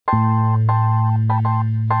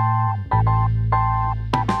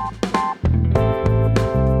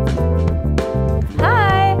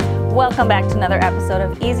Welcome back to another episode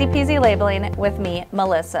of Easy Peasy Labeling with me,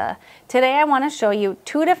 Melissa. Today I want to show you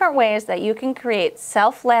two different ways that you can create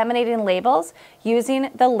self-laminating labels using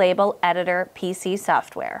the Label Editor PC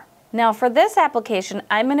software. Now for this application,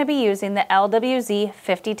 I'm going to be using the LWZ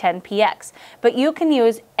 5010PX, but you can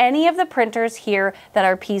use any of the printers here that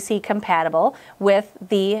are PC compatible with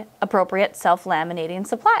the appropriate self-laminating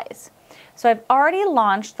supplies. So I've already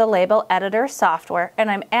launched the Label Editor software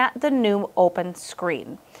and I'm at the new open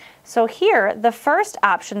screen. So here, the first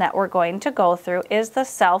option that we're going to go through is the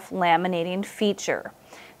self-laminating feature.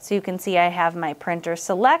 So you can see I have my printer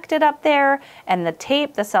selected up there and the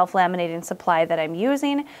tape, the self-laminating supply that I'm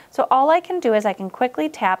using. So all I can do is I can quickly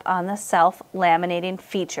tap on the self-laminating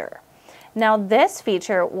feature. Now this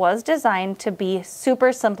feature was designed to be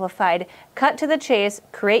super simplified, cut to the chase,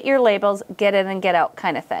 create your labels, get in and get out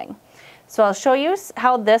kind of thing. So I'll show you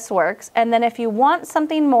how this works, and then if you want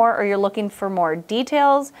something more or you're looking for more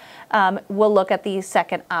details, we'll look at the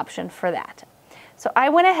second option for that. So I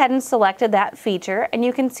went ahead and selected that feature, and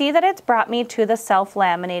you can see that it's brought me to the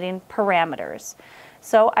self-laminating parameters.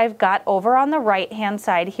 So I've got over on the right-hand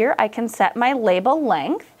side here, I can set my label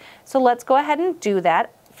length. So let's go ahead and do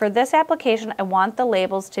that. For this application, I want the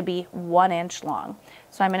labels to be 1 inch long.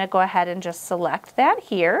 So I'm going to go ahead and just select that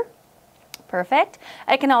here. Perfect.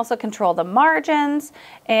 I can also control the margins,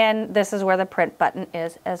 and this is where the print button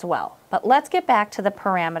is as well. But let's get back to the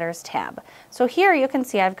parameters tab. So here you can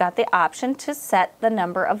see I've got the option to set the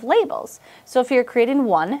number of labels. So if you're creating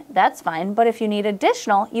one, that's fine, but if you need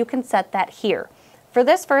additional, you can set that here. For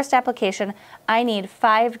this first application, I need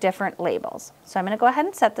 5 different labels. So I'm going to go ahead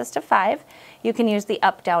and set this to 5. You can use the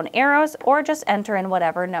up-down arrows or just enter in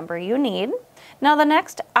whatever number you need. Now the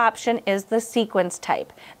next option is the sequence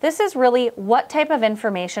type. This is really what type of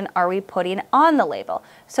information are we putting on the label.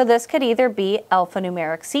 So this could either be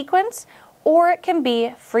alphanumeric sequence or it can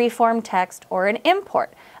be free-form text or an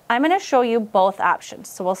import. I'm going to show you both options.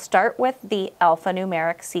 So we'll start with the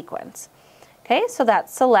alphanumeric sequence. Okay, so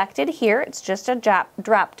that's selected here. It's just a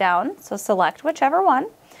drop down, so select whichever one.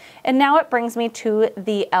 And now it brings me to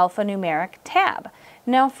the alphanumeric tab.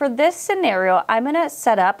 Now for this scenario, I'm going to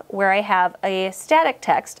set up where I have a static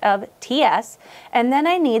text of TS, and then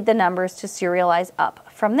I need the numbers to serialize up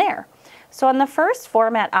from there. So on the first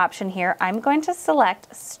format option here, I'm going to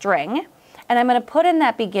select string, and I'm going to put in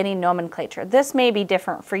that beginning nomenclature. This may be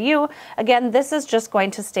different for you. Again, this is just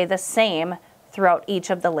going to stay the same throughout each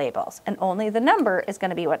of the labels, and only the number is going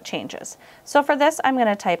to be what changes. So for this, I'm going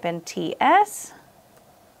to type in TS.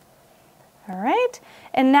 All right,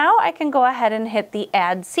 and now I can go ahead and hit the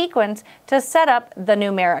add sequence to set up the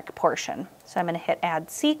numeric portion. So I'm going to hit add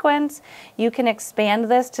sequence. You can expand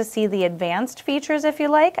this to see the advanced features if you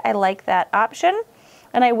like. I like that option,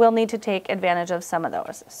 and I will need to take advantage of some of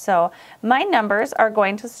those. So my numbers are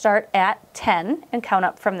going to start at 10 and count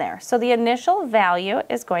up from there. So the initial value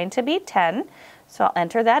is going to be 10. So I'll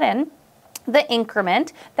enter that in. The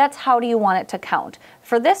increment, that's how do you want it to count.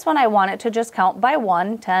 For this one, I want it to just count by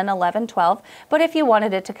 1, 10, 11, 12. But if you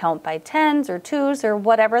wanted it to count by 10s or 2s or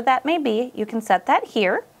whatever that may be, you can set that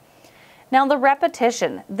here. Now the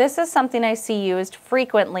repetition, this is something I see used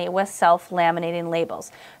frequently with self-laminating labels.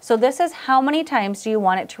 So this is how many times do you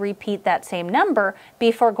want it to repeat that same number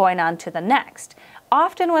before going on to the next.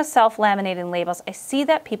 Often with self-laminating labels, I see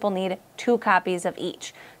that people need 2 copies of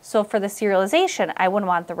each. So for the serialization, I would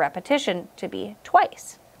want the repetition to be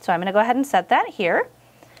twice. So I'm going to go ahead and set that here.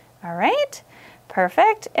 All right.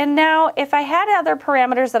 Perfect. And now if I had other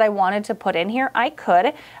parameters that I wanted to put in here, I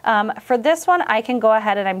could. For this one, I can go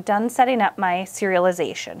ahead and I'm done setting up my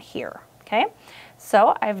serialization here. Okay,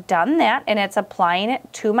 so I've done that and it's applying it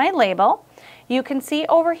to my label. You can see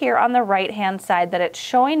over here on the right hand side that it's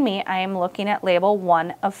showing me I am looking at label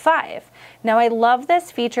 1 of 5. Now I love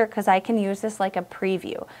this feature because I can use this like a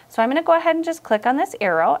preview. So I'm going to go ahead and just click on this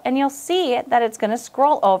arrow and you'll see that it's going to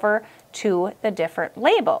scroll over to the different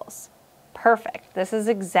labels. Perfect. This is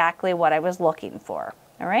exactly what I was looking for.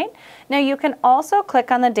 All right. Now you can also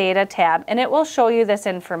click on the data tab and it will show you this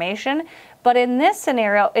information, but in this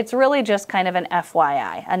scenario, it's really just kind of an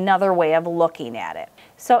FYI, another way of looking at it.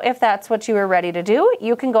 So if that's what you were ready to do,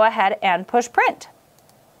 you can go ahead and push print.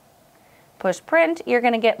 Push print, you're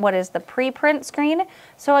going to get what is the pre-print screen.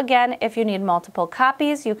 So again, if you need multiple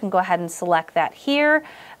copies, you can go ahead and select that here.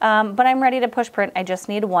 But I'm ready to push print. I just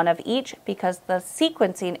need 1 of each because the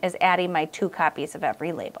sequencing is adding my 2 copies of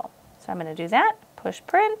every label. So I'm going to do that, push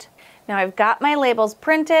print. Now I've got my labels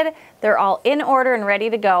printed. They're all in order and ready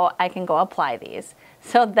to go. I can go apply these.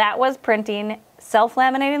 So that was printing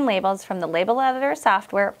self-laminating labels from the Label Editor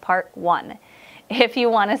software, part 1. If you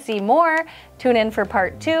want to see more, tune in for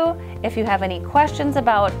part 2. If you have any questions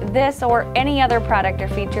about this or any other product or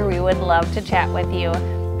feature, we would love to chat with you.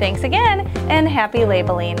 Thanks again, and happy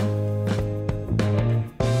labeling.